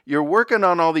You're working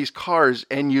on all these cars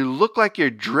and you look like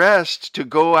you're dressed to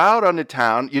go out on the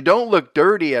town. You don't look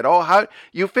dirty at all. How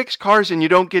you fix cars and you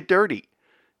don't get dirty?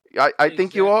 I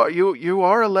think you are Exactly. you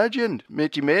are a legend,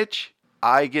 Mitchy Mitch.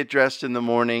 I get dressed in the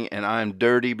morning and I'm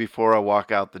dirty before I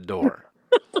walk out the door.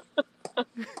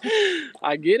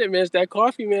 I get it, man. It's that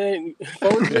coffee, man.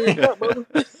 Phone's in your cup, brother.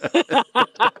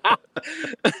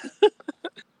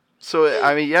 So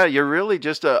I mean, yeah, you're really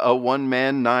just a one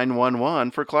man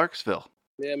 911 for Clarksville.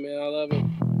 Yeah, man, I love it.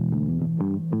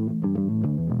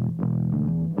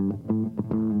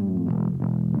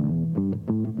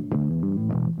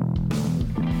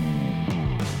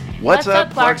 What's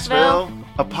up, Clarksville?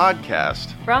 A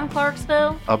podcast From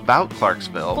Clarksville, about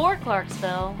Clarksville. for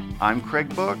Clarksville, I'm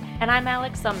Craig Book. and I'm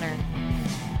Alex Sumner.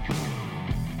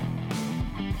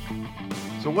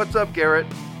 So what's up, Garrett?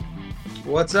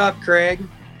 What's up, Craig?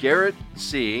 Garrett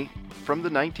Seay from the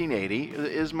 1980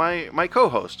 is my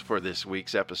co-host for this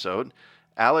week's episode.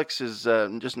 Alex is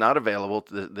just not available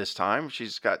this time.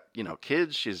 She's got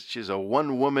kids. She's a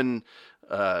one-woman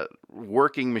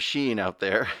working machine out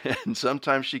there, and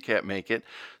sometimes she can't make it.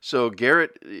 So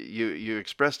Garrett, you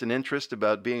expressed an interest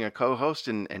about being a co-host,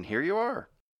 and here you are.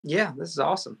 Yeah, this is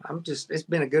awesome. It's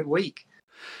been a good week.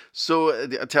 So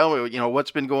tell me,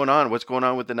 what's been going on? What's going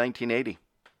on with the 1980?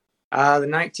 The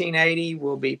 1980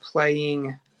 will be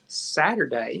playing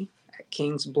Saturday at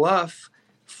Kings Bluff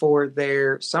for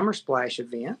their Summer Splash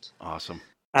event. Awesome.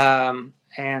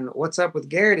 And what's up with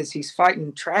Garrett is he's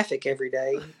fighting traffic every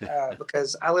day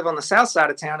because I live on the south side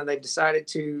of town and they've decided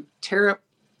to tear up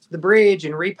the bridge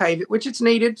and repave it, which it's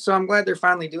needed. So I'm glad they're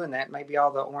finally doing that. Maybe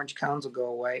all the orange cones will go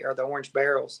away or the orange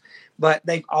barrels. But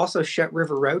they've also shut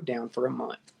River Road down for a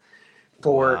month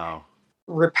for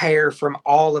repair from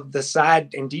all of the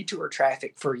side and detour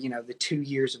traffic for, the 2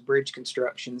 years of bridge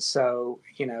construction. So,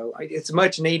 it's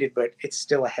much needed, but it's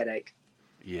still a headache.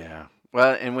 Yeah.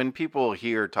 Well, and when people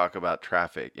here talk about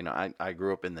traffic, I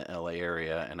grew up in the LA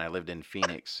area and I lived in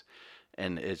Phoenix,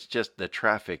 and it's just the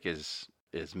traffic is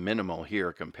minimal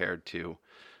here compared to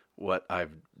what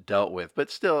I've dealt with.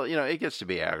 But still, it gets to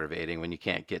be aggravating when you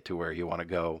can't get to where you want to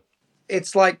go.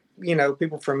 It's like,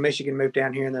 people from Michigan move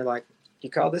down here and they're like, you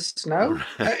call this snow?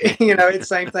 It's the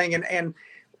same thing. And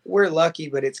we're lucky,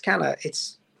 but it's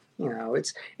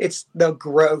the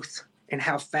growth and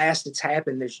how fast it's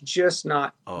happened. There's just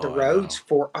not the roads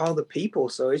for all the people.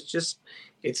 So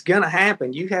it's going to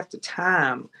happen. You have to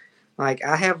time. Like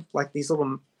I have like these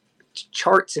little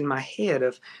charts in my head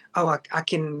of, I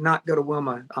cannot go to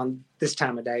Wilma on this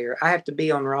time of day, or I have to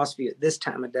be on Rossview at this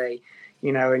time of day,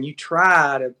 and you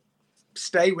try to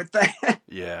stay with that.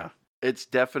 Yeah. It's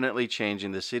definitely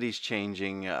changing. The city's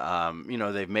changing.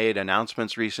 They've made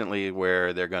announcements recently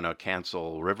where they're going to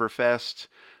cancel Riverfest.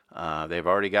 They've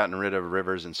already gotten rid of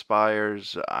Rivers and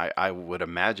Spires. I would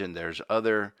imagine there's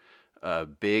other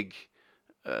big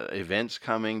events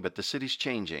coming, but the city's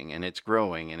changing and it's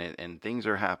growing and things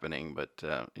are happening. But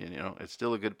it's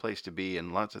still a good place to be,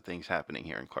 and lots of things happening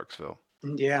here in Clarksville.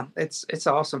 Yeah, it's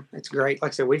awesome. It's great.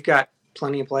 Like I said, we've got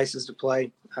plenty of places to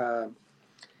play.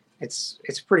 It's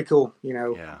pretty cool.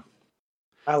 Yeah.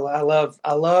 I love.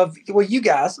 Well, you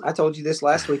guys. I told you this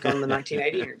last week on the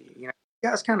 1980 interview. You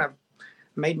guys kind of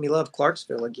made me love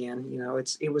Clarksville again.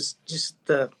 It was just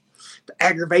the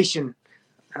aggravation.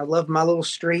 I love my little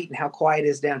street and how quiet it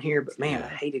is down here, but man, I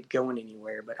hated going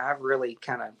anywhere. But I've really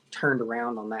kind of turned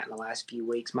around on that in the last few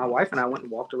weeks. My wife and I went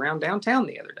and walked around downtown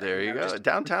the other day. There you go.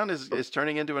 Downtown is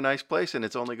turning into a nice place, and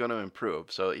it's only going to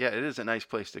improve. So yeah, it is a nice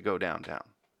place to go downtown.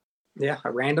 Yeah,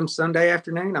 a random Sunday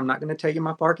afternoon. I'm not going to tell you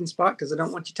my parking spot because I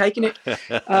don't want you taking it.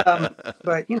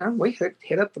 But we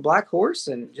hit up the Black Horse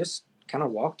and just kind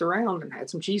of walked around and had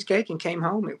some cheesecake and came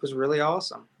home. It was really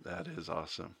awesome. That is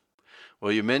awesome.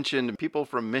 Well, you mentioned people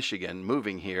from Michigan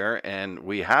moving here, and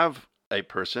we have a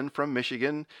person from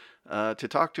Michigan to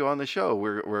talk to on the show.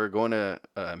 We're going to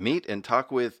meet and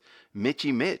talk with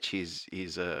Mitchyy Mitch.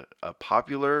 He's a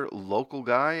popular local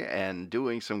guy and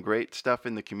doing some great stuff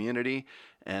in the community.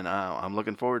 And I'm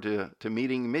looking forward to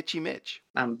meeting Mitchyy Mitch.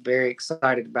 I'm very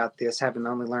excited about this. Having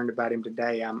only learned about him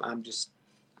today, I'm just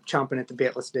chomping at the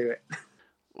bit. Let's do it.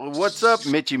 Well, what's up,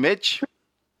 Mitchyy Mitch?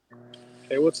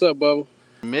 Hey, what's up, Bubba?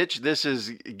 Mitch, this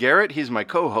is Garrett. He's my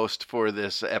co-host for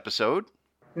this episode.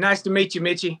 Nice to meet you,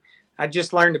 Mitchy. I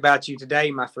just learned about you today,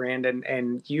 my friend,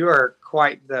 and you are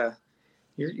quite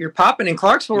you're popping in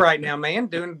Clarksville right now, man.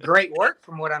 Doing great work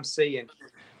from what I'm seeing.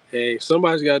 Hey,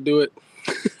 somebody's got to do it.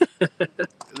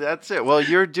 That's it. Well,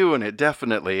 you're doing it,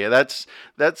 definitely. That's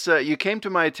you came to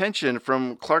my attention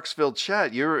from Clarksville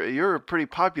Chat. You're a pretty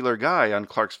popular guy on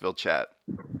Clarksville Chat.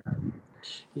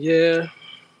 Yeah.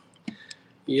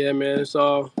 Yeah, man. It's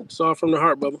all from the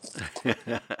heart,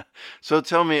 Bubba. So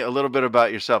tell me a little bit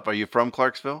about yourself. Are you from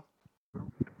Clarksville?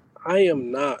 I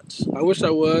am not. I wish I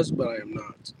was, but I am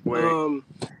not. Where?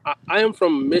 I am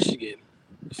from Michigan,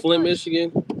 Flint, Nice.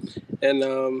 Michigan,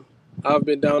 and I've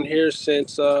been down here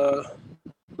since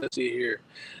let's see here,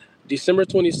 December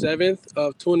 27th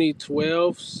of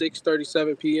 2012,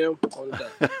 6:37 p.m. on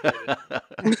the dot.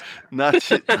 Not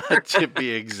to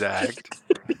be exact.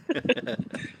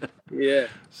 Yeah.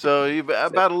 So you've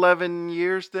about 11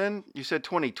 years then? You said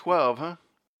 2012, huh?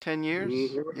 10 years?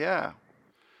 Mhm. Yeah.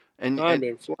 And I've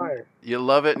been flying. you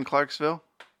love it in Clarksville?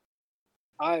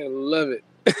 I love it.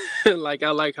 Like I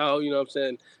like how, you know what I'm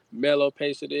saying, mellow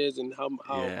pace it is, and how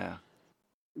Yeah.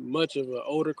 much of an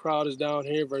older crowd is down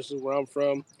here versus where I'm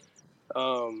from.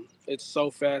 It's so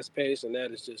fast paced, and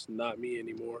that is just not me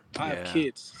anymore. I have Yeah.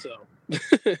 kids, so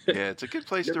Yeah, it's a good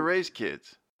place to raise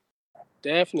kids.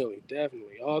 definitely.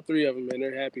 All three of them, and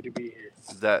they're happy to be here.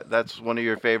 That's one of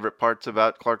your favorite parts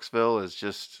about Clarksville is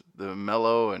just the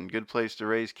mellow and good place to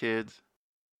raise kids.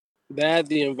 That,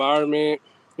 the environment,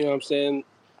 you know what I'm saying?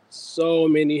 So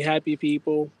many happy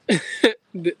people,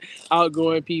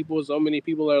 outgoing people. So many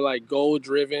people are like goal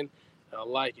driven. I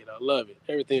like it. I love it.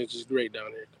 Everything is just great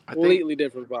down here. I think Completely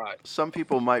different vibe. some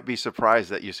people might be surprised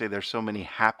that you say there's so many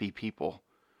happy people.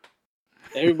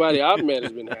 Everybody I've met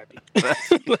has been happy.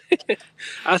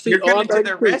 I see. You're coming to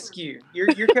the 32. rescue.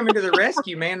 You're coming to the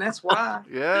rescue, man. That's why.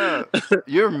 Yeah,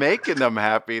 you're making them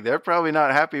happy. They're probably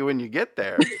not happy when you get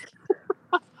there.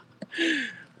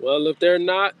 Well, if they're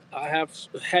not, I have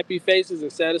happy faces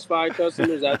and satisfied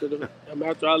customers after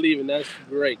I leave, and that's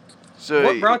great. So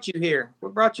What brought you here?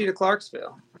 What brought you to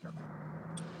Clarksville?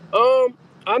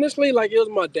 Honestly, like it was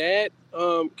my dad.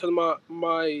 Cause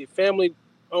my family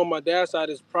on my dad's side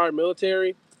is prior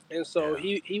military, and so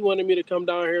Yeah. he wanted me to come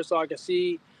down here so I could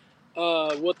see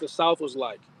what the South was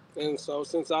like. And so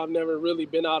since I've never really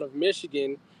been out of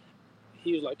Michigan,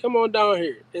 he was like, "Come on down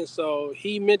here." And so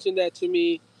he mentioned that to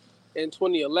me in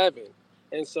 2011.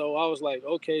 And so I was like,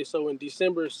 okay. So when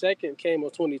December 2nd came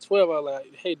of 2012, I was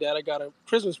like, "Hey, Dad, I got a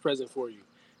Christmas present for you."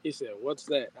 He said, "What's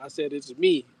that?" I said, "It's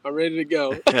me. I'm ready to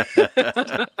go."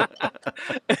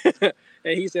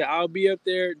 And he said, "I'll be up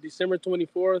there December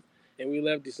 24th." And we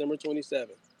left December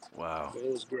 27th. Wow. And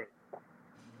it was great.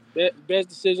 Best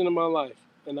decision of my life.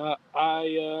 And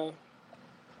I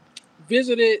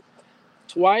visited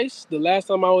twice. The last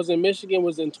time I was in Michigan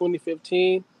was in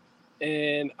 2015.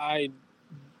 And I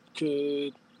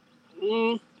plan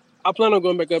on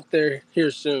going back up there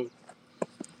here soon.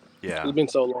 Yeah. It's been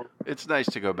so long. It's nice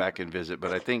to go back and visit,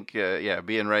 but I think,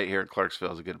 being right here in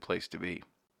Clarksville is a good place to be.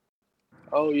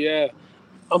 Oh, yeah.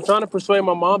 I'm trying to persuade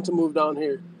my mom to move down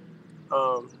here.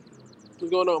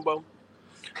 What's going on, Bo?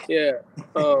 Yeah.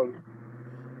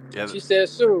 Yeah. She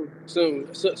says soon. So,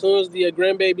 as soon as the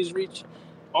grandbabies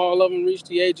all of them reach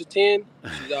the age of 10,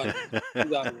 she's out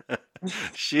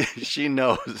here. She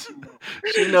knows.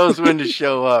 She knows when to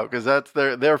show up because that's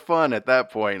their fun at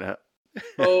that point. Huh?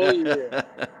 Oh, yeah.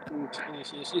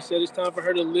 She said it's time for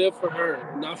her to live for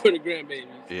her, not for the grandbabies.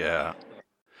 Yeah.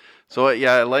 So,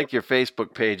 I like your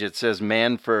Facebook page. It says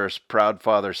man first, proud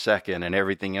father second, and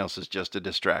everything else is just a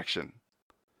distraction.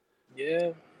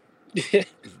 Yeah.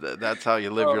 That's how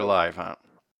you live your life, huh?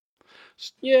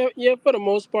 Yeah, for the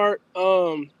most part.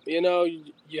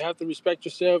 You have to respect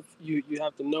yourself. You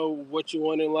have to know what you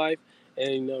want in life.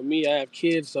 And me, I have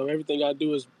kids, so everything I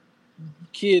do is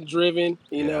kid driven.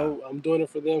 You know, I'm doing it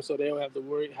for them, so they don't have to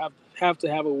worry have to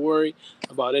have a worry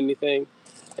about anything.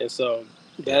 And so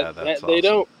that that's they awesome.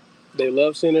 don't. They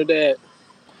love seeing their dad.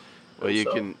 Well, you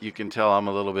can tell I'm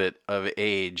a little bit of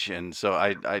age, and so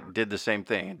I did the same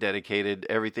thing. Dedicated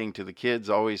everything to the kids.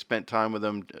 Always spent time with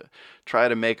them. Try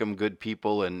to make them good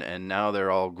people, and now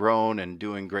they're all grown and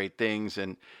doing great things.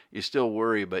 And you still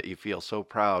worry, but you feel so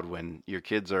proud when your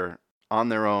kids are on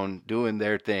their own doing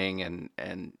their thing,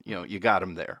 and you got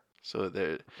them there. So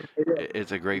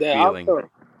it's a great feeling. Outcome.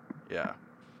 Yeah.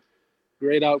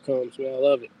 Great outcomes, man. I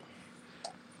love it.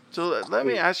 So let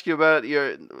me ask you about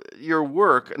your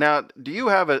work. Now, do you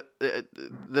have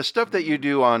the stuff that you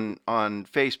do on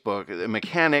Facebook, the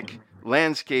mechanic,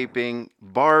 landscaping,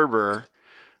 barber,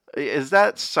 is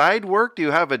that side work? Do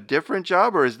you have a different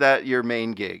job or is that your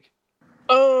main gig?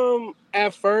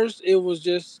 At first it was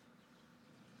just,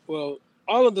 well,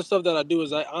 all of the stuff that I do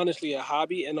is honestly a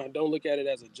hobby, and I don't look at it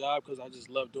as a job because I just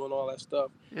love doing all that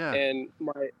stuff. Yeah. And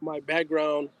my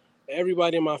background,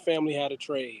 everybody in my family had a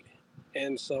trade.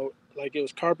 And so, like, it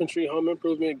was carpentry, home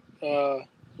improvement,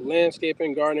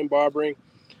 landscaping, gardening, barbering,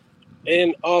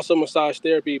 and also massage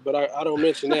therapy. But I don't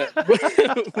mention that.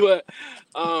 But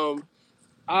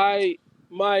I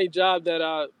my job that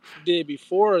I did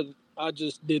before I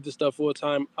just did the stuff full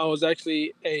time, I was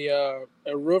actually a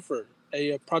roofer,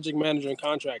 a project manager and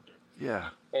contractor. Yeah.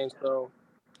 And so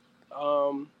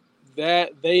um,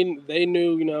 that they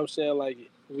knew, you know what I'm saying, like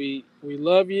we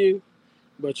love you,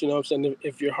 but you know what I'm saying,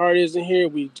 if your heart isn't here,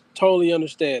 we totally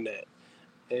understand that.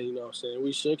 And you know what I'm saying,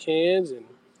 we shook hands and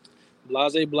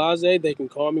blase, they can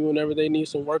call me whenever they need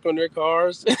some work on their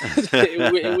cars.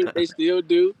 They still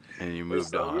do. And you And moved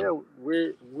so on. yeah,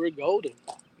 we're golden,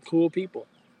 cool people.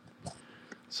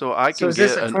 So I So can is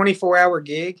this get a 24-hour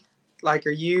gig? Like,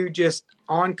 are you just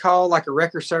on call like a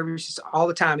wrecker service just all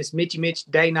the time? It's Mitchyy Mitch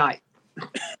day, night.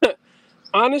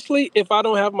 Honestly, if I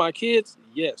don't have my kids,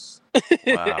 yes.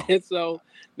 Wow. And so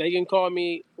they can call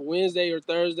me Wednesday or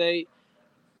Thursday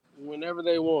whenever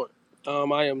they want.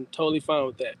 I am totally fine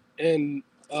with that. And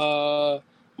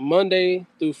Monday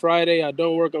through Friday, I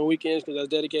don't work on weekends because that's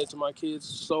dedicated to my kids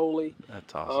solely.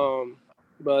 That's awesome.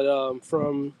 But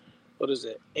from what is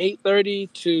it,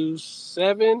 8:30 to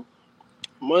 7,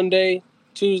 Monday,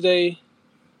 Tuesday,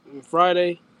 and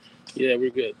Friday, yeah, we're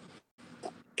good.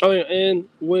 Oh yeah, and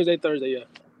Wednesday, Thursday, yeah.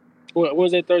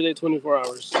 Wednesday, Thursday, 24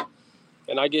 hours.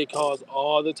 And I get calls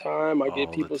all the time. I get All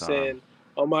the people time. saying,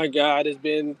 "Oh my God, it's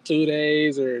been 2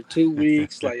 days or 2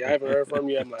 weeks. Like I haven't heard from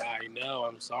you." I'm like, "I know.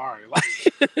 I'm sorry."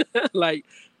 Like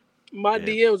my Yeah.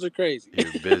 DMs are crazy.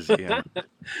 You're busy. Huh?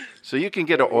 So you can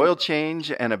get an oil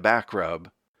change and a back rub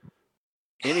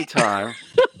anytime.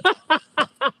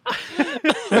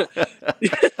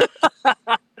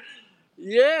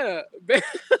 Yeah.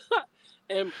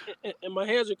 And my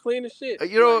hands are clean as shit.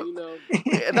 You know,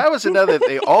 and that was another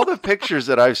thing. All the pictures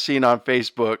that I've seen on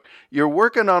Facebook, you're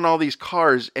working on all these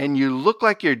cars and you look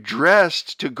like you're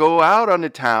dressed to go out on the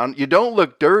town. You don't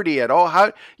look dirty at all.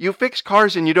 How you fix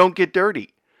cars and you don't get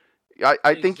dirty?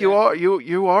 I think you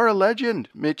are a legend,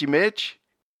 Mitchyy Mitch.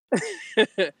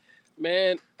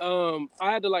 Man, I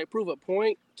had to like prove a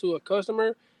point to a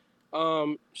customer.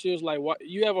 She was like, "What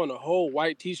you have on a whole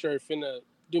white T-shirt finna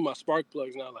do my spark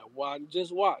plugs?" And I was like, "Well,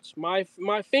 just watch. My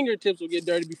fingertips will get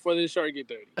dirty before this shirt get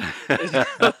dirty."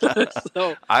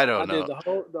 So I don't know. did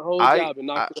the whole job and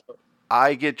knocked it out.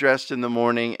 I get dressed in the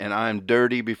morning and I'm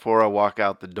dirty before I walk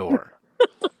out the door.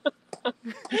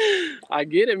 I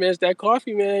get it, man. It's that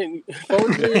coffee, man.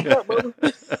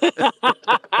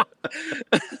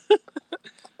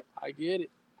 I get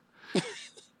it.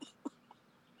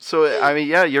 So, I mean,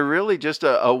 yeah, you're really just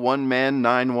a one-man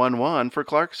 911 for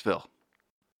Clarksville.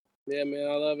 Yeah, man,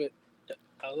 I love it.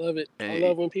 I love it. I Hey.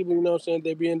 love when people, you know what I'm saying,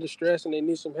 they be in distress and they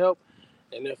need some help.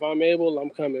 And if I'm able,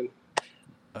 I'm coming.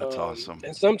 That's awesome.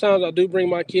 And sometimes I do bring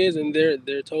my kids, and they're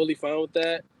totally fine with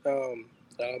that.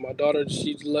 My daughter,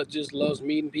 she just loves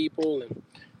meeting people and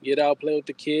get out, play with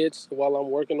the kids while I'm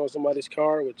working on somebody's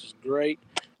car, which is great.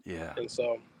 Yeah. And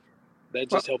so that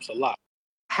just helps a lot.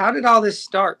 How did all this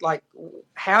start? Like,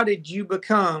 how did you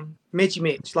become Mitchyy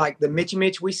Mitch? Like the Mitchyy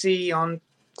Mitch we see on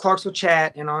Clarksville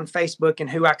chat and on Facebook, and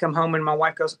who I come home and my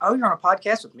wife goes, "Oh, you're on a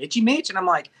podcast with Mitchyy Mitch?" And I'm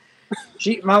like,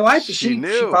 my wife, she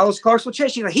follows Clarksville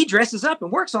chat. She's like, he dresses up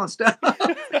and works on stuff.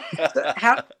 So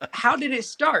how did it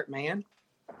start, man?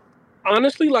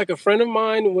 Honestly, like a friend of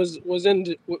mine was in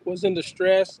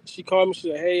distress. She called me.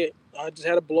 She said, "Hey, I just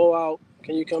had a blowout.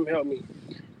 Can you come help me?"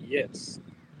 Yes,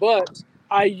 but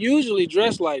I usually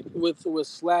dress like with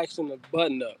slacks and a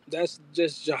button up. That's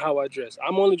just how I dress.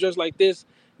 I'm only dressed like this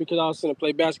because I was going to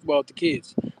play basketball with the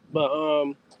kids. But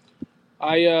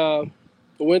I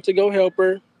went to go help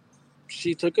her.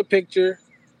 She took a picture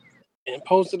and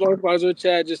posted on Clarksville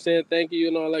chat just saying thank you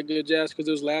and all that good jazz because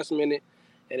it was last minute,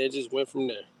 and it just went from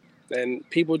there. And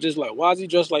people just like, "Why is he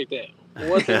dressed like that?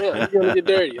 What the hell? He's gonna get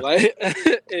dirty." Like,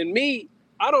 and me,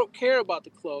 I don't care about the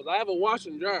clothes. I have a wash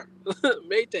and dryer,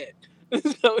 Maytag,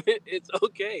 so it's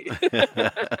okay.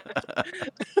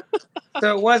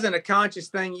 So it wasn't a conscious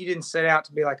thing. You didn't set out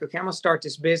to be like, okay, I'm gonna start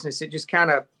this business. It just kind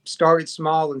of started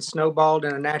small and snowballed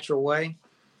in a natural way.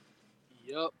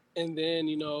 Yep. And then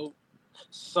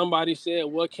somebody said,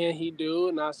 "What can he do?"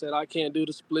 And I said, "I can't do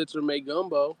the splits or make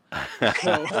gumbo."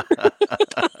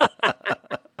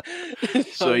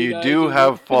 So you do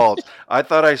have faults. I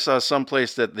thought I saw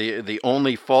someplace that the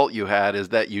only fault you had is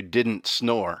that you didn't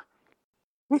snore.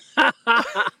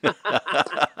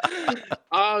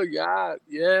 Oh God,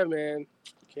 yeah, man,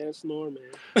 can't snore,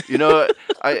 man.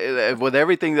 I with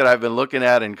everything that I've been looking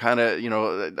at and kind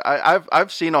of,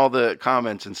 I've seen all the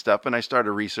comments and stuff, and I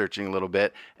started researching a little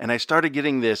bit, and I started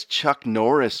getting this Chuck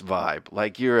Norris vibe,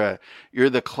 like you're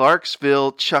the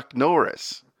Clarksville Chuck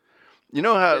Norris. You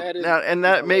know how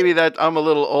maybe that I'm a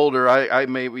little older. I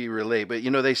maybe relate, but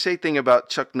they say thing about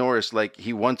Chuck Norris like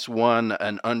he once won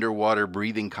an underwater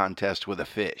breathing contest with a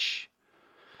fish.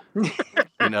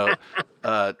 You know,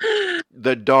 uh,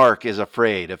 the dark is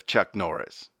afraid of Chuck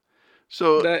Norris.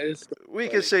 So That is so we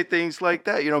could funny. say things like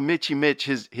that. You know, Mitchy Mitch,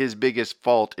 his biggest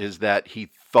fault is that he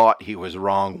thought he was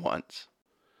wrong once.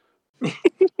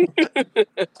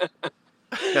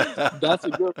 That's a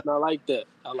good one. I like that.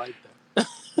 I like that.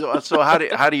 So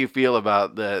how do you feel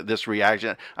about this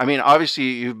reaction? I mean, obviously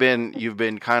you've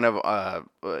been kind of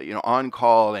on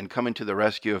call and coming to the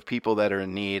rescue of people that are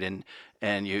in need,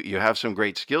 and you have some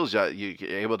great skills. You're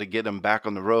able to get them back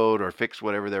on the road or fix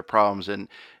whatever their problems, and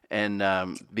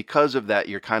because of that,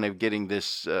 you're kind of getting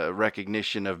this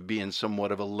recognition of being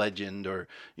somewhat of a legend, or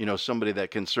somebody that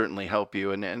can certainly help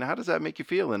you. And how does that make you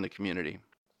feel in the community?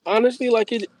 Honestly, like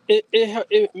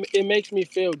it makes me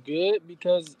feel good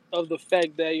because of the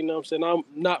fact that what I'm saying, I'm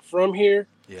not from here,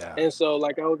 Yeah. and so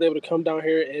like I was able to come down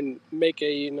here and make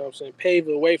a what I'm saying, pave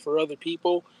the way for other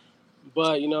people.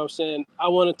 But what I'm saying, I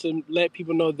wanted to let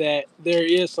people know that there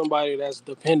is somebody that's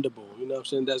dependable. What I'm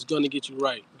saying, that's going to get you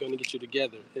right, going to get you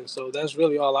together, and so that's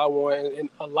really all I want. And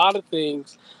a lot of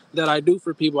things that I do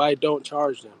for people, I don't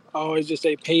charge them. I always just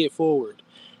say pay it forward,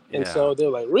 and Yeah. so they're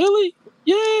like, really?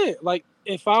 Yeah. Like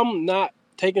if I'm not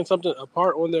taking something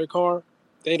apart on their car,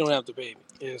 they don't have to pay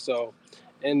me. And so,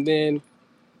 and then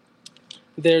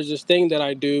there's this thing that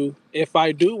I do. If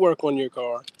I do work on your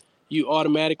car, you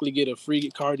automatically get a free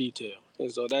car detail.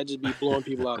 And so that just be blowing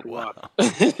people out the Wow.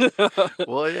 water.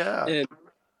 Well, yeah. and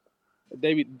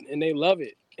they love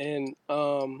it. And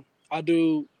I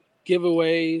do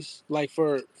giveaways like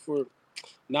for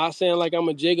not saying like I'm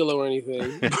a gigolo or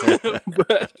anything,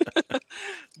 but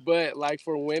but like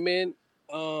for women,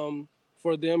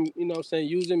 for them, saying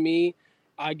using me,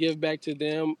 I give back to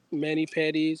them mani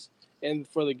pedis, and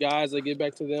for the guys, I give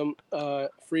back to them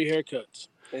free haircuts.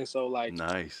 And so like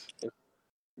Nice.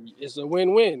 it's a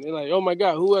win-win. They're like, oh my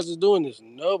god, who else is doing this?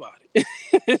 Nobody.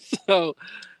 So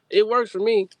it works for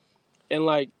me. And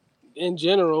like in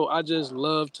general, I just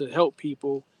love to help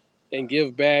people and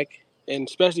give back, and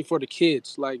especially for the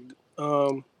kids. Like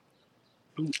um,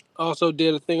 also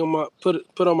did a thing on my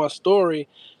put on my story.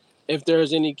 If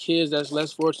there's any kids that's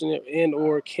less fortunate and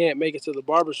or can't make it to the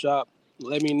barbershop,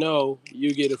 let me know.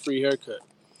 You get a free haircut,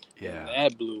 and Yeah.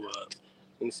 that blew up.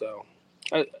 And so,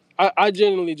 I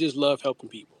genuinely just love helping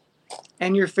people.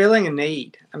 And you're filling a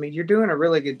need. I mean, you're doing a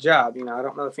really good job. I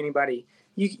don't know if anybody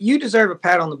you deserve a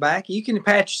pat on the back. You can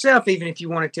pat yourself even if you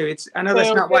wanted to. I know that's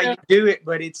Hell not why yeah. you do it,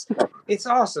 but it's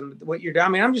awesome what you're doing. I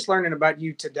mean, I'm just learning about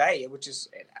you today, which is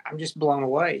I'm just blown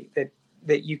away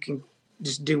that you can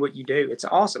just do what you do. It's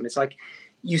awesome. It's like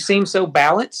you seem so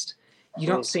balanced. You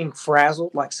don't seem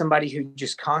frazzled like somebody who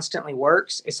just constantly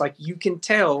works. It's like you can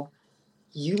tell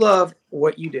you love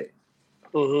what you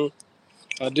do.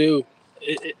 I do.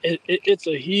 It's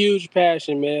a huge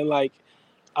passion, man. Like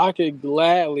I could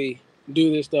gladly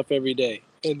do this stuff every day,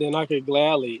 and then I could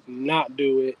gladly not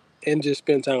do it and just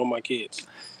spend time with my kids.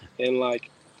 And like,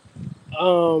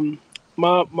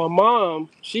 my mom,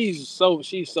 she's so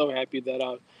happy that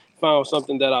I found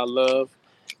something that I love,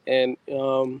 and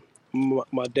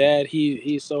my dad,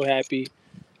 he's so happy.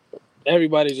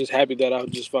 Everybody's just happy that I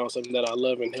just found something that I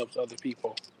love and helps other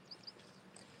people.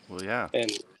 Well, yeah.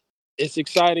 And it's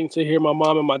exciting to hear my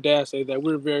mom and my dad say that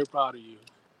we're very proud of you.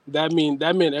 That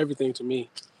meant everything to me.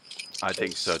 I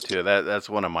think so too. That's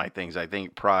one of my things. I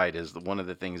think pride is one of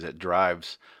the things that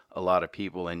drives a lot of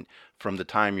people. And from the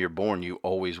time you're born, you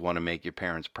always want to make your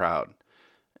parents proud.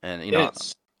 And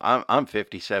It's I'm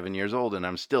 57 years old, and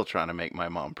I'm still trying to make my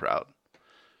mom proud.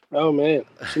 oh man,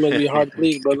 she must be hard to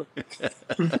please, brother.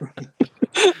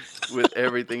 With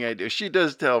everything I do, she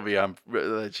does tell me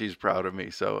that she's proud of me.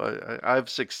 So I've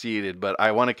succeeded, but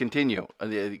I want to continue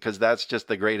because that's just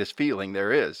the greatest feeling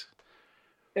there is.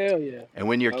 Hell yeah, And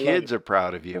when your I love kids it. are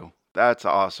proud of you, that's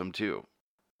awesome too.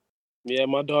 Yeah,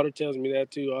 my daughter tells me that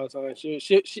too all the time.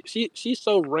 She's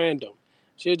so random.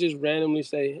 She'll just randomly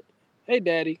say, "Hey,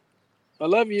 daddy, I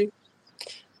love you."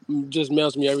 Just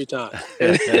melts me every time.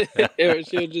 Or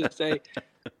she'll just say,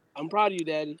 "I'm proud of you,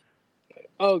 daddy."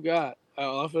 Oh God,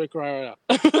 I'm gonna cry right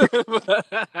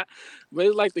now. But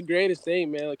it's like the greatest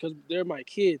thing, man, because they're my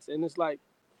kids, and it's like,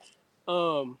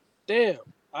 um, damn,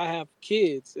 I have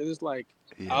kids, and it's like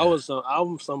Yeah.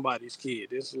 I'm somebody's kid.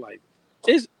 It's like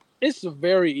it's it's a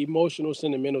very emotional,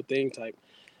 sentimental thing type,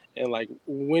 and like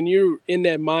when you're in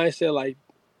that mindset, like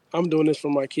I'm doing this for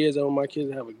my kids. I want my kids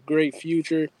to have a great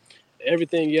future.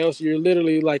 Everything else, you're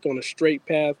literally like on a straight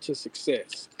path to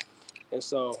success. And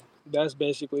so that's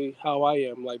basically how I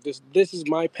am. Like this is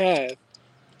my path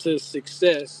to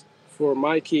success for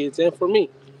my kids and for me.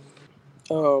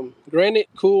 Granted,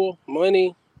 cool,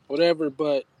 money, whatever,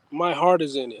 but my heart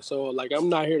is in it. So like I'm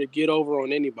not here to get over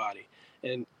on anybody.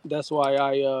 and that's why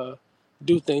I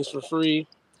do things for free.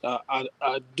 I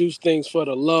do things for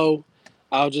the low.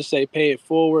 I'll just say pay it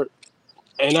forward.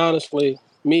 And honestly,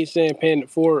 me saying paying it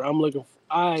forward,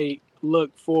 I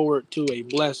look forward to a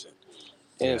blessing.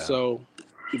 And Yeah. so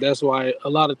that's why a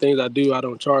lot of things I do, I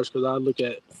don't charge because I look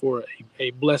at for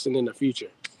a blessing in the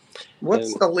future.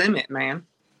 What's And the limit, man?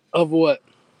 of what?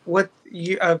 What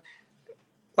you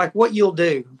like? What you'll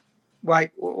do?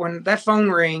 Like when that phone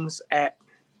rings at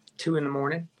 2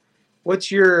 a.m. What's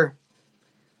your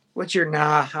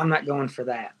nah? I'm not going for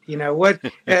that. You know what?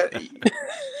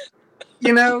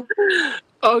 You know.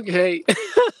 Okay.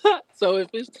 So if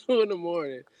it's 2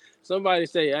 a.m, somebody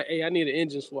say, "Hey, I need an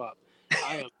engine swap."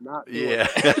 I am not doing Yeah.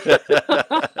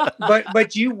 that.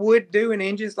 But you would do an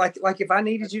engine like if I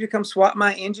needed you to come swap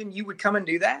my engine, you would come and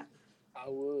do that. I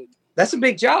would. That's a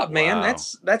big job, man. Wow.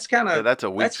 That's kind of That's a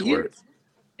week's huge. worth.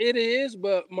 It is,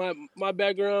 but my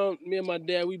background, me and my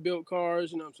dad, we built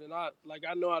cars. You know what I'm saying?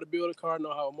 I know how to build a car,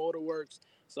 know how a motor works.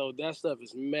 So that stuff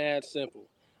is mad simple.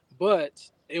 But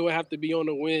it would have to be on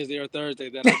a Wednesday or Thursday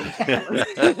that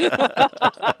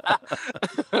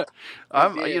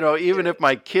Even if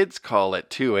my kids call at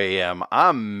 2 a.m.,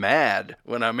 I'm mad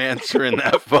when I'm answering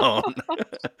that phone.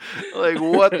 Like,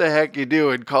 what the heck you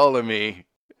doing calling me?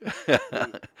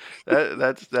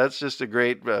 That's just a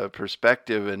great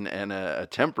perspective and a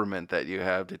temperament that you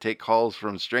have to take calls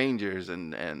from strangers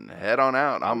and head on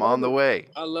out. I'm on the way.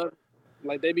 I love it.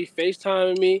 Like, they be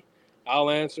FaceTiming me. I'll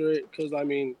answer it because, I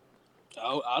mean,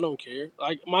 I don't care.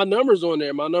 Like, my number's on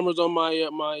there. My number's on my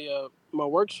my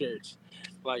work shirts.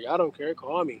 Like, I don't care.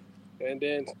 Call me. And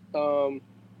then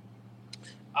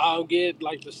I'll get,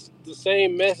 like, the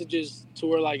same messages to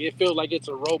where, like, it feels like it's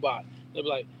a robot. They'll be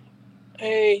like,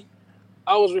 "Hey,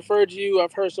 I was referred to you.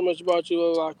 I've heard so much about you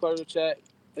on Clarksville chat."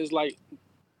 It's like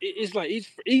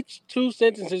each 2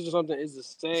 sentences or something is the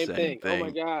same thing. Oh my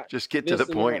God! Just get to the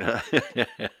point, huh?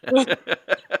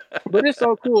 But it's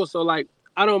so cool. So, like,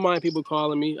 I don't mind people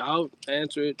calling me. I'll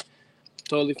answer it.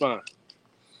 Totally fine.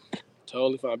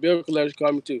 Totally fine. Bill collectors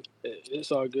call me too.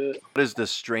 It's all good. What is the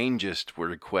strangest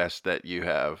request that you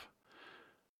have?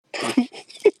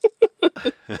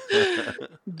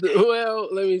 Well,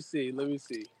 let me see.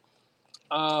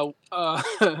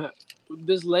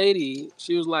 This lady,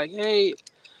 she was like, "Hey,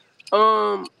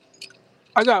 I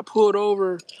got pulled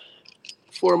over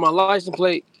for my license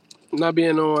plate not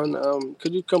being on.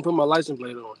 Could you come put my license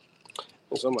plate on?"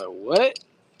 And so I'm like, "What?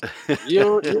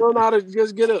 You don't know how to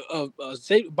just get a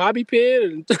bobby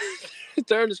pin and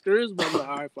turn the screws?" But I'm like,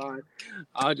 "All right, fine.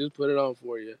 I'll just put it on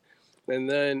for you." And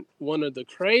then one of the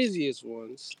craziest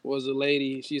ones was a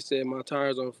lady. She said, "My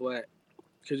tire's on flat.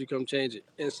 Could you come change it?"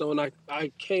 And so when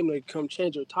I came to come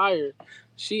change her tire,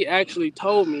 she actually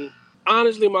told me,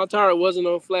 honestly, my tire wasn't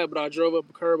on flat, but I drove up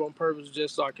a curb on purpose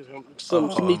just so I could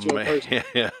meet you in person.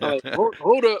 I'm like,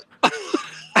 hold up.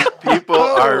 People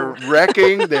are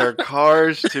wrecking their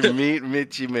cars to meet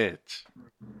Mitchyy Mitch.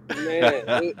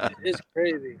 Man, it's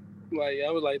crazy. Like,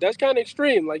 I was like, that's kind of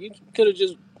extreme. Like, you could have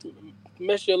just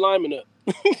messed your alignment up.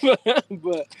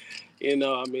 But,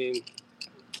 I mean,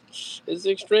 it's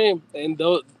extreme. And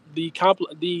the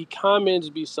comments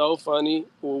be so funny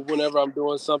whenever I'm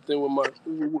doing something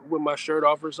with my shirt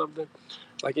off or something.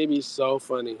 Like, it'd be so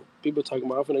funny. People talking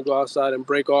about, I'm finna go outside and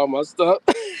break all my stuff.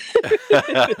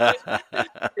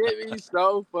 It'd be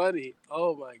so funny.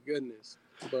 Oh my goodness.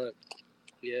 But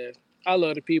yeah, I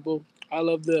love the people. I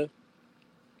love the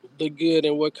good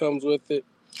and what comes with it,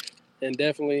 and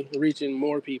definitely reaching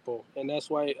more people. And that's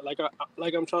why,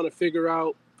 I'm trying to figure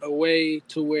out a way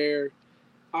to where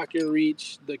I can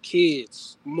reach the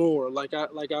kids more. Like I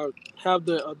have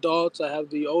the adults, I have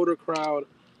the older crowd.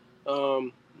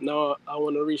 Now I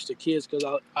want to reach the kids because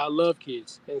I love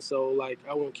kids, and so, like,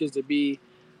 I want kids to be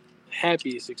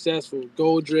happy, successful,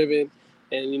 goal driven,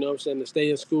 and, what I'm saying, to stay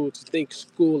in school, to think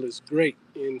school is great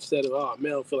instead of, oh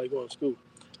man, I don't feel like going to school.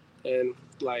 And,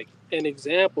 like, an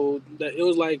example, that it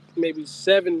was like maybe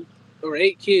 7 or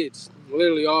 8 kids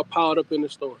literally all piled up in the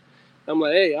store. I'm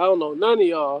like, hey, I don't know none of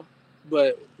y'all,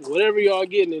 but whatever y'all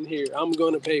getting in here, I'm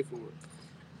gonna pay for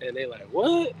it. And they like,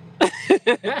 what?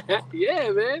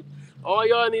 Yeah, man. All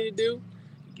y'all need to do,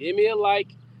 give me a like,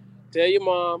 tell your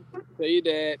mom, tell your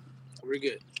dad, we're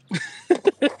good.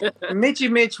 Mitchyy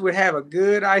Mitch would have a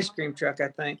good ice cream truck, I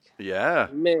think. Yeah,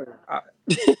 man.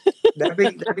 That'd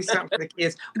be something for the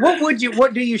kids.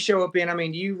 What do you show up in? I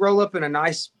mean, do you roll up in a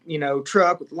nice,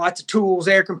 truck with lots of tools,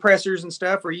 air compressors and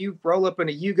stuff, or you roll up in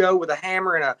a Yugo with a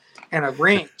hammer and a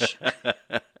wrench?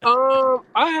 I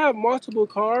have multiple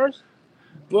cars,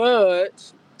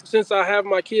 but since I have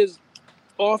my kids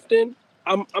often,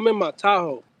 I'm in my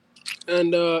Tahoe,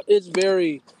 and it's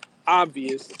very.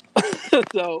 obvious.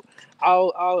 So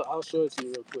I'll show it to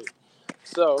you real quick.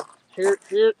 So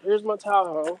here's my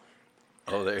Tahoe.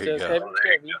 Oh, there It you says go.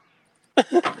 heavy.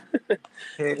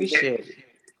 Heavy Chevy.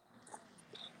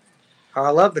 Oh, I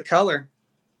love the color.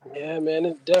 Yeah, man,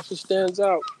 it definitely stands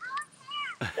out.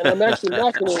 And I'm actually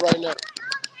knocking it right now.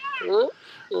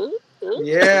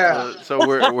 Yeah. So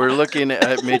we're looking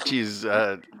at Mitchy's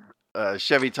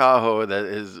Chevy Tahoe that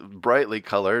is brightly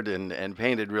colored and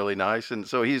painted really nice, and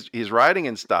so he's riding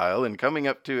in style and coming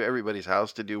up to everybody's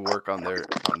house to do work on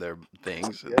their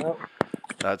things. And Yeah.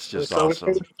 that's just So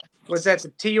awesome. Was that the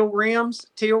teal rims,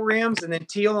 and then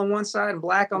teal on one side and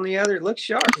black on the other? It looks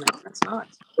sharp, man. That's nice.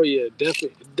 Oh yeah,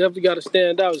 definitely got to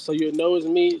stand out so you know it's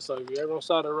me. So if you're ever on the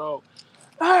side of the road,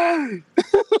 hey,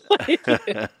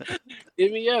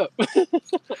 hit me up.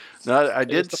 No, I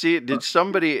did see it. Did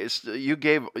somebody you're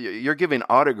giving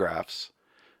autographs,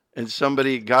 and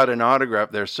somebody got an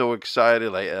autograph? They're so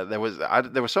excited. Like there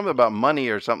was something about money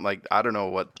or something, like I don't know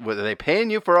what were they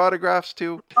paying you for autographs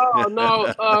too? Oh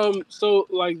no, so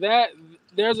like that,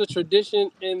 there's a tradition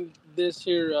in this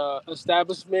here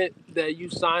establishment that you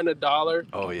sign $1.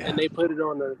 Oh yeah. And they put it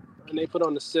on the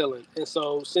ceiling. And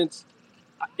so since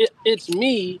it's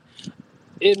me,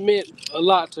 it meant a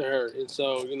lot to her. And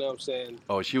so you know what I'm saying.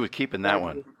 Oh, she was keeping that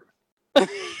one.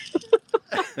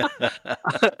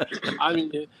 I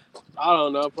mean, I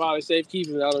don't know, probably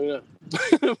safekeeping. I don't know,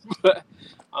 but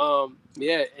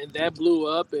yeah, and that blew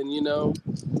up, and you know,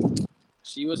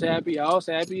 she was happy, I was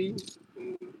happy.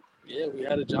 Yeah, we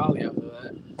had a jolly after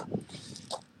that.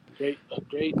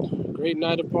 Great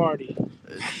night of party.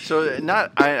 So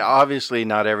obviously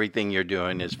not everything you're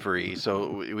doing is free.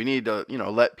 So we need to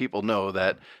let people know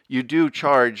that you do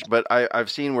charge, but I've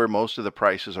seen where most of the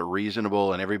prices are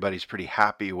reasonable and everybody's pretty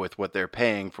happy with what they're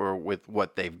paying for with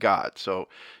what they've got. So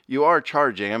you are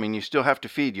charging. I mean, you still have to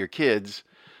feed your kids.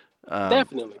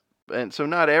 Definitely. And so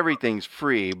not everything's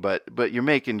free, but you're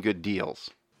making good deals.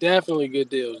 Definitely good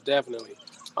deals. Definitely.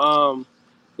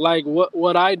 Like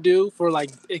what I do for like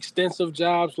extensive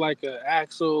jobs like an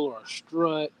axle or a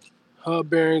strut, hub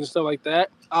bearings and stuff like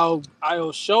that, I'll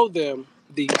show them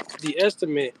the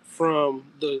estimate from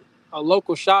a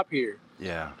local shop here.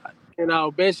 Yeah. And I'll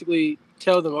basically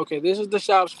tell them, okay, this is the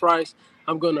shop's price.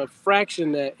 I'm gonna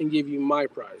fraction that and give you my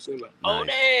price. And like, nice.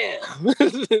 Oh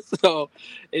damn! So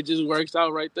it just works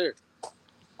out right there.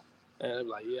 And I'm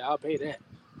like, yeah, I'll pay that.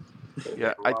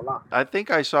 Yeah, I think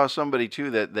I saw somebody too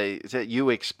that they said you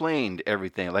explained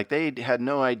everything. Like they had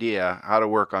no idea how to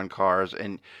work on cars,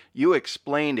 and you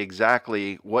explained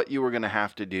exactly what you were going to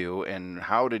have to do and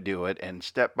how to do it, and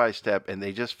step by step, and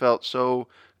they just felt so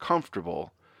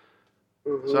comfortable.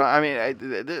 Mm-hmm. So I mean,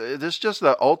 this is just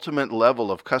the ultimate level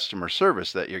of customer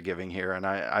service that you're giving here, and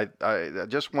I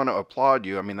just want to applaud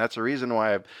you. I mean, that's the reason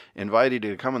why I've invited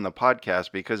you to come on the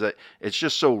podcast, because it's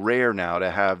just so rare now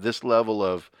to have this level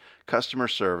of customer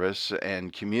service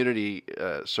and community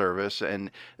service,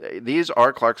 and these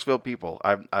are Clarksville people.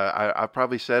 I've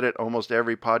probably said it almost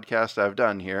every podcast I've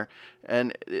done here,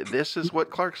 and this is what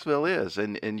Clarksville is,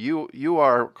 and you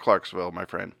are Clarksville, my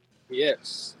friend.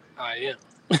 Yes, I am.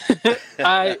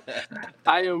 I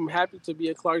am happy to be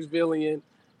a Clarksvillian.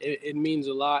 It means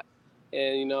a lot,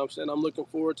 and you know what I'm saying, I'm looking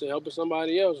forward to helping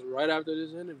somebody else right after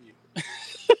this interview.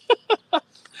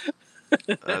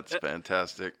 That's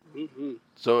fantastic. Mm-hmm.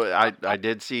 So I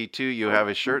did see too, you have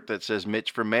a shirt that says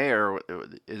Mitch for Mayor.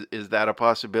 Is that a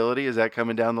possibility? Is that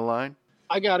coming down the line?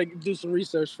 I gotta do some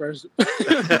research first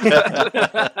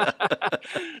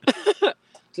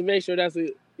to make sure that's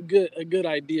a good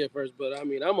idea first. But I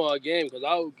mean, I'm all game because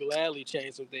I would gladly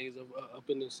change some things up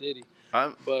in the city.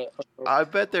 I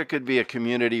bet there could be a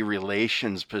community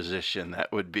relations position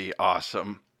that would be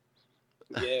awesome.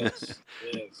 Yes.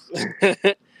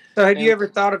 So have you ever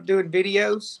thought of doing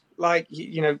videos? Like,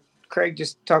 Craig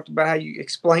just talked about how you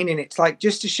explain it. It's like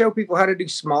just to show people how to do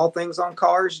small things on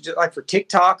cars, just like for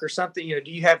TikTok or something.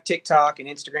 Do you have TikTok and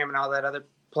Instagram and all that other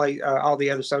all the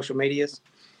other social medias?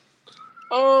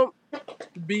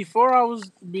 Before I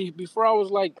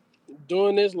was like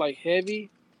doing this like heavy,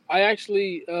 I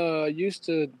actually used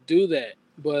to do that,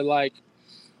 but like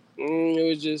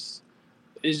it's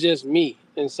just me.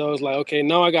 And so it's like, okay,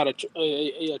 now I got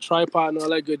a tripod and all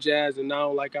that good jazz, and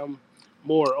now like I'm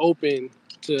more open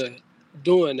to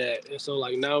doing that. And so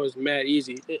like now it's mad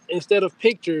easy. Instead of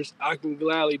pictures, I can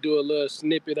gladly do a little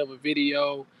snippet of a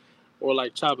video or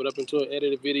like chop it up into an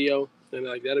edited video, and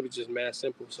like that'll be just mad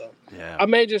simple. So yeah, I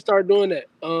may just start doing that.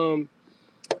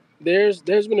 There's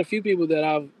been a few people that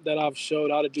I've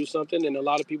showed how to do something, and a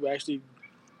lot of people actually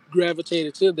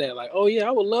gravitated to that. Like, oh yeah,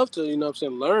 I would love to,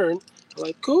 learn. I'm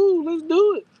like, cool, let's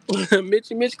do it.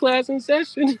 Mitchyy Mitch class in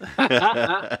session.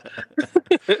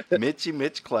 Mitchyy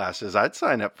Mitch classes. I'd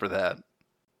sign up for that.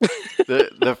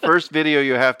 The first video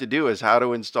you have to do is how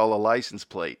to install a license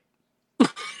plate.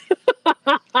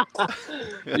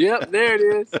 Yep, there it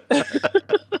is.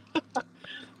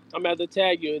 I'm about to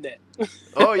tag you in that.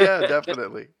 Oh yeah,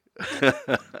 definitely.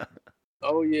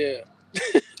 Oh yeah.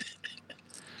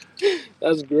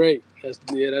 That's great. That's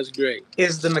great.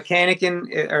 Is the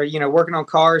mechanicing or working on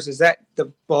cars, is that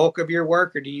the bulk of your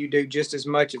work, or do you do just as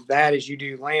much of that as you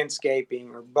do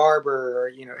landscaping or barber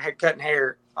or cutting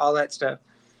hair, all that stuff?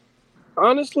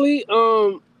 Honestly,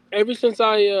 ever since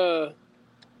I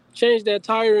changed that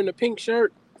tire in the pink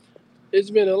shirt, it's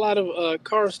been a lot of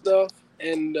car stuff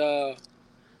and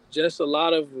just a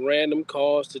lot of random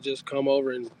calls to just come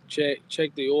over and check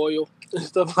the oil and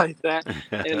stuff like that.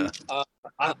 And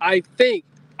I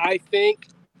think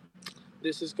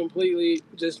this is completely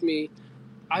just me.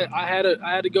 I had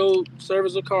to go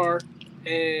service a car,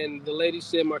 and the lady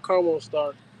said my car won't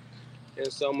start,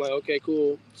 and so I'm like, okay,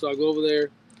 cool. So I go over there,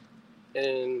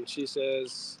 and she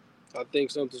says, I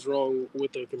think something's wrong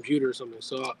with the computer or something.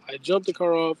 So I jumped the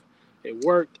car off. It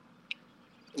worked.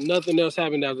 Nothing else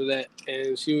happened after that,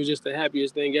 and she was just the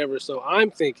happiest thing ever. So I'm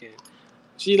thinking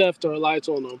she left her lights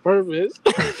on purpose.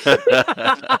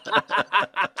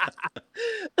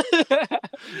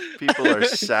 People are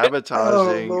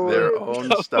sabotaging their own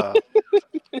stuff.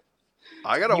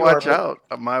 I gotta watch out.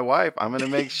 My wife, I'm gonna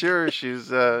make sure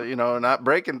she's not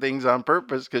breaking things on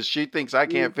purpose because she thinks I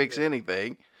can't fix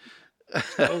anything.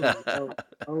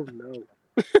 Oh no.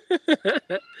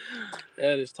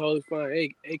 That is totally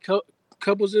fine. Hey,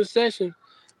 couples in session,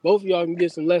 both of y'all can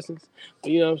get some lessons.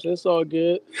 But, what I'm saying? It's all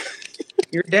good.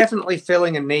 You're definitely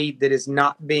filling a need that is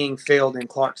not being filled in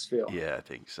Clarksville. Yeah, I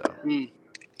think so.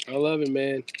 I love it,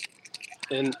 man.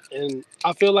 And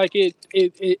I feel like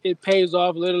it pays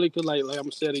off literally because like I'm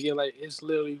gonna say it again, like it's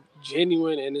literally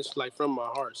genuine and it's like from my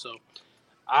heart. So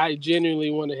I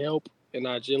genuinely want to help, and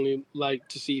I genuinely like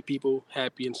to see people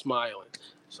happy and smiling.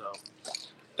 So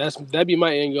that'd be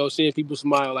my end goal, seeing people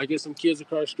smile. Like get some kids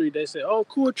across the street, they say, "Oh,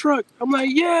 cool truck." I'm like,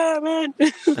 "Yeah, man."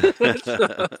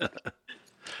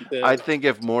 Yeah. I think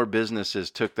if more businesses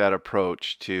took that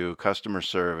approach to customer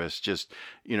service, just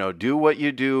do what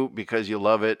you do because you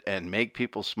love it and make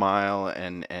people smile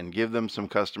and give them some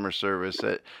customer service.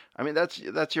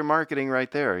 That's your marketing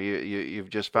right there. You've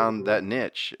just found that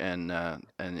niche, and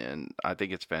I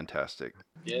think it's fantastic.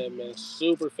 Yeah, man,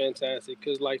 super fantastic.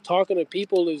 Because like talking to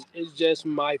people is just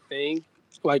my thing.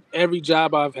 Like every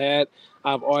job I've had,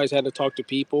 I've always had to talk to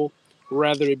people,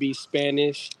 whether it be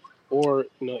Spanish or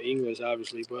English,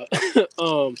 obviously. But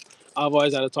I've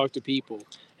always had to talk to people,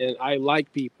 and I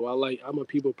like people. I'm a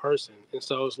people person, and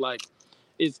so it's like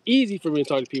it's easy for me to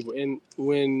talk to people. And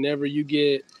whenever you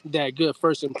get that good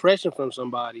first impression from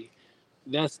somebody,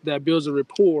 that builds a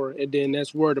rapport, and then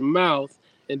that's word of mouth,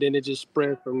 and then it just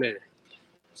spreads from there.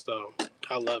 So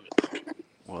I love it.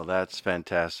 Well, that's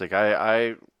fantastic.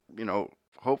 I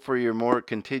hope for your more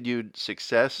continued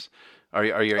success. Are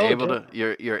you able to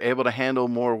you're able to handle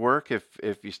more work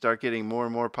if you start getting more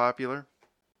and more popular?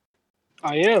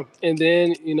 I am. And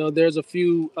then, there's a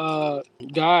few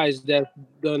guys that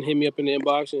done hit me up in the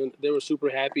inbox, and they were super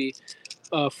happy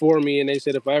for me. And they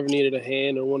said if I ever needed a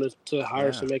hand or wanted to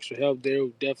hire some extra help, they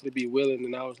would definitely be willing.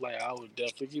 And I was like, I would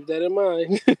definitely keep that in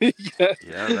mind.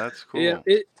 Yeah, that's cool. Yeah,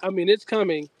 it's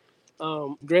coming.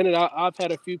 Granted, I've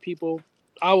had a few people,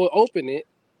 I will open it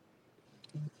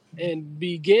and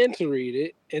begin to read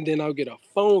it, and then I'll get a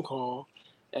phone call,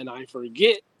 and I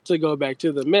forget to go back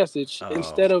to the message.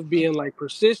 Instead of being like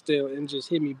persistent and just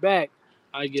hit me back,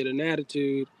 I get an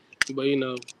attitude. But I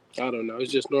don't know.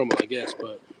 It's just normal, I guess.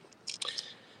 But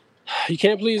you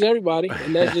can't please everybody,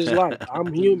 and that's just life.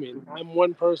 I'm human. I'm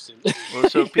one person. Well,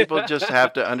 so people just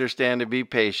have to understand to be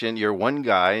patient. You're one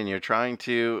guy, and you're trying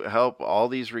to help all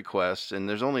these requests, and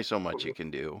there's only so much you can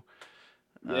do.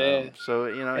 Yeah. So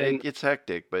it gets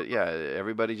hectic, but yeah,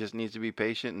 everybody just needs to be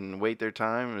patient and wait their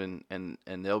time, and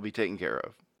they'll be taken care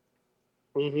of.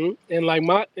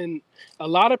 And a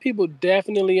lot of people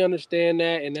definitely understand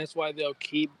that, and that's why they'll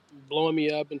keep blowing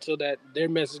me up until that their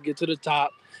message get to the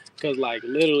top. Because like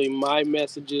literally, my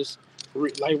messages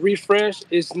refresh.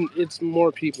 It's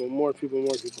more people.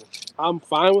 I'm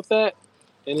fine with that.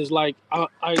 And it's like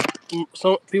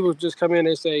some people just come in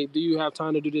and say, "Do you have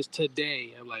time to do this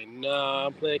today?" I'm like, "Nah,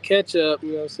 I'm playing catch up."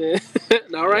 You know what I'm saying?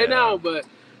 Not right now, but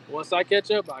once I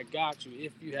catch up, I got you.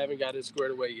 If you haven't got it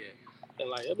squared away yet, and I'm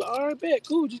like, all right, bet,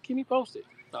 cool, just keep me posted.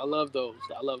 I love those.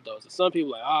 And some people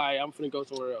like, all right, I'm finna go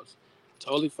somewhere else.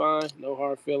 Totally fine, no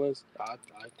hard feelings. I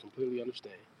completely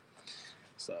understand.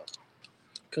 So.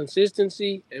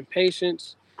 consistency and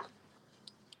patience.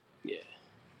 Yeah.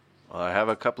 Well, I have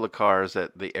a couple of cars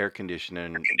that the air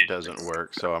conditioning doesn't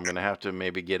work, so I'm gonna have to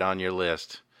maybe get on your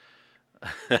list.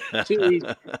 Too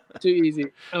easy. Too easy.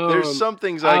 There's some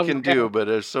things I can do, got but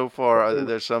there's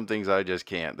some things I just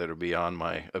can't that are beyond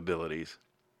my abilities.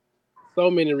 so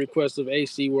many requests of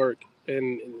AC work,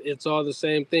 and it's all the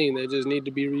same thing. They just need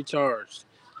to be recharged.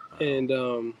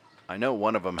 And I know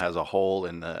one of them has a hole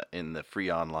in the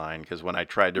Freon line because when I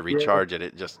tried to yeah. recharge it,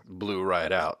 it just blew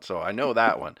right out. So I know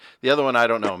that one. The other one, I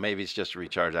don't know. Maybe it's just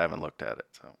recharge. I haven't looked at it.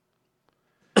 So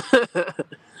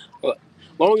Well,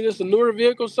 long as it's a newer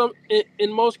vehicle,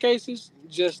 in most cases,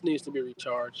 just needs to be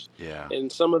recharged. yeah,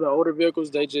 And some of the older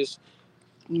vehicles, they just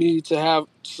need to have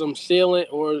some sealant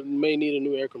or may need a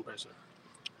new air compressor.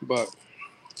 But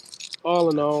all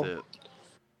in all, that's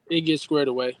it. it gets squared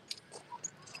away.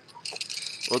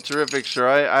 Well, terrific, sir.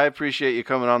 I appreciate you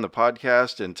coming on the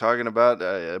podcast and talking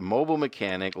about mobile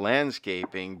mechanic,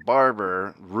 landscaping,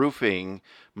 barber, roofing,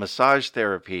 massage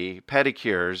therapy,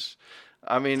 pedicures.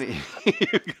 I mean,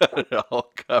 you got it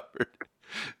all covered.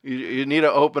 You need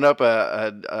to open up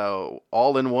a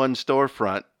all-in-one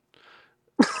storefront.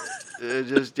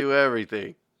 Just do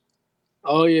everything.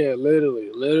 Oh yeah,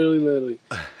 literally.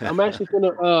 I'm actually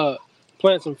gonna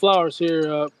plant some flowers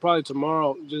here probably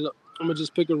tomorrow. I'm gonna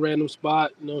just pick a random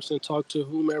spot, talk to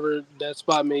whomever that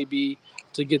spot may be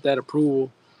to get that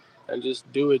approval, and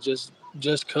just do it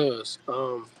just cause.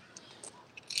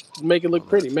 Make it look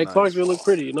pretty. Make nice. Clarksville look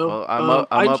pretty. Well,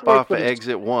 I'm up off of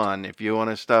exit 1. If you want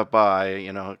to stop by,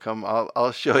 come.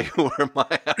 I'll show you where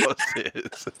my house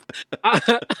is.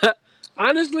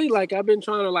 Honestly, I've been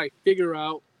trying to figure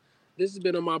out. This has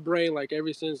been on my brain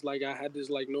ever since I had this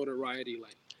notoriety.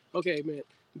 Okay, man,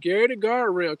 Garrett the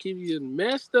guardrail keeps getting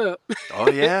messed up. Oh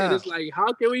yeah. And it's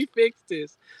how can we fix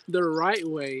this the right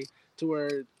way to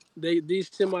where these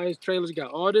semi trailers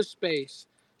got all this space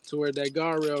to where that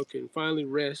guardrail can finally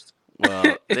rest.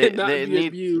 Well,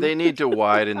 they need to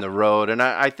widen the road, and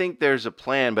I think there's a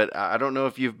plan, but I don't know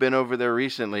if you've been over there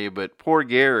recently. But poor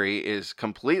Gary is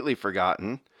completely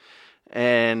forgotten,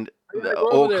 and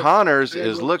O'Connor's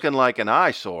is looking like an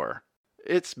eyesore.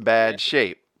 It's bad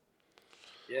shape.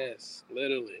 Yes,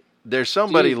 literally. There's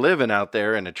somebody living out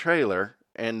there in a trailer,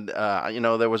 and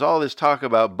there was all this talk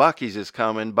about Buc-ee's is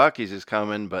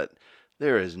coming, but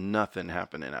there is nothing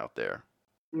happening out there.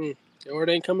 Or it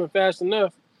ain't coming fast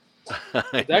enough.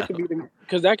 That could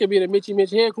be the Mitchyy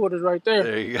Mitch headquarters right there.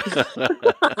 There you go.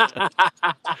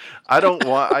 I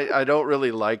don't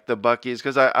really like the Buc-ee's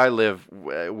because I live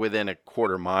within a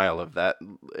quarter mile of that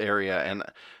area, and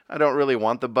I don't really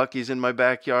want the Buc-ee's in my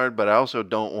backyard, but I also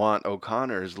don't want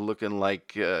O'Connor's looking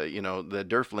like the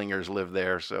Durflingers live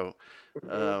there. So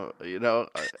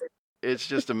it's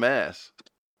just a mess.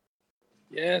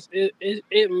 Yes,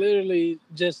 it literally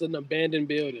just an abandoned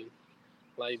building.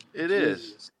 It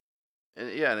is. And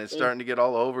it's starting to get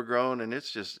all overgrown, and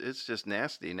it's just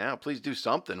nasty now. Please do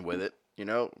something with it,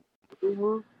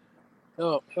 Mm-hmm.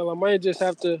 Oh, hell, I might just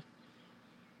have to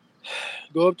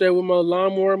go up there with my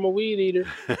lawnmower and my weed eater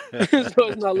so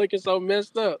it's not looking so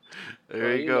messed up.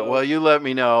 There you go. Well, you let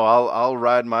me know. I'll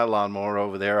ride my lawnmower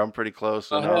over there. I'm pretty close,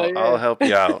 and I'll help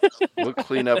you out. We'll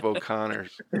clean up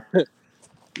O'Connor's.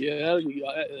 Yeah,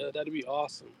 that'd be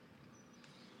awesome.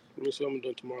 Let me see what I'm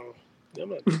doing tomorrow. Yeah, I'm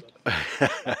not doing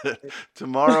that.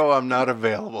 Tomorrow I'm not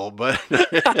available, but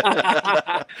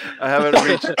I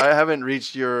haven't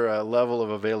reached your level of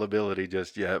availability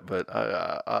just yet. But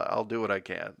I'll do what I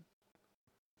can.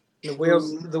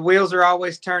 The wheels are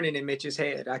always turning in Mitch's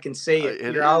head. I can see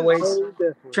it. You're always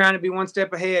trying to be one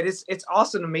step ahead. It's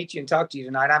awesome to meet you and talk to you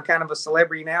tonight. I'm kind of a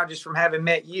celebrity now just from having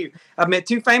met you. I've met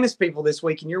 2 famous people this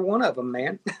week, and you're one of them,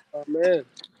 man. Oh man,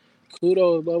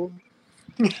 kudos, Bubba.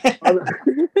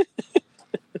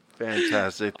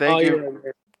 Fantastic. Thank you.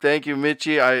 Thank you,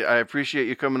 Mitchyy. I appreciate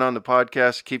you coming on the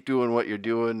podcast. Keep doing what you're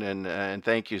doing, and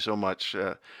thank you so much.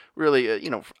 Really,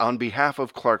 on behalf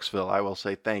of Clarksville, I will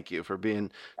say thank you for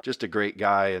being just a great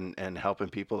guy and helping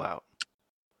people out.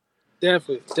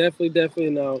 Definitely.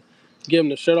 Now, give them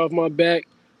the shirt off my back.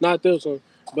 Not this one,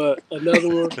 but another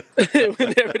one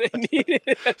whenever they need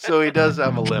it. So he does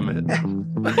have a limit.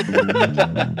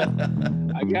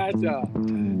 I got y'all.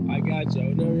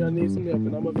 Whenever y'all need some help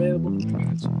and I'm available, I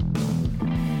got you.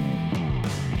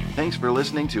 Thanks for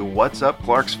listening to What's Up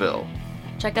Clarksville.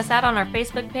 Check us out on our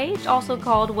Facebook page, also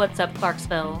called What's Up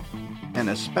Clarksville. And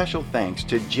a special thanks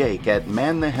to Jake at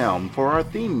Man the Helm for our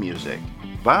theme music.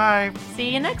 Bye. See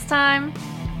you next time.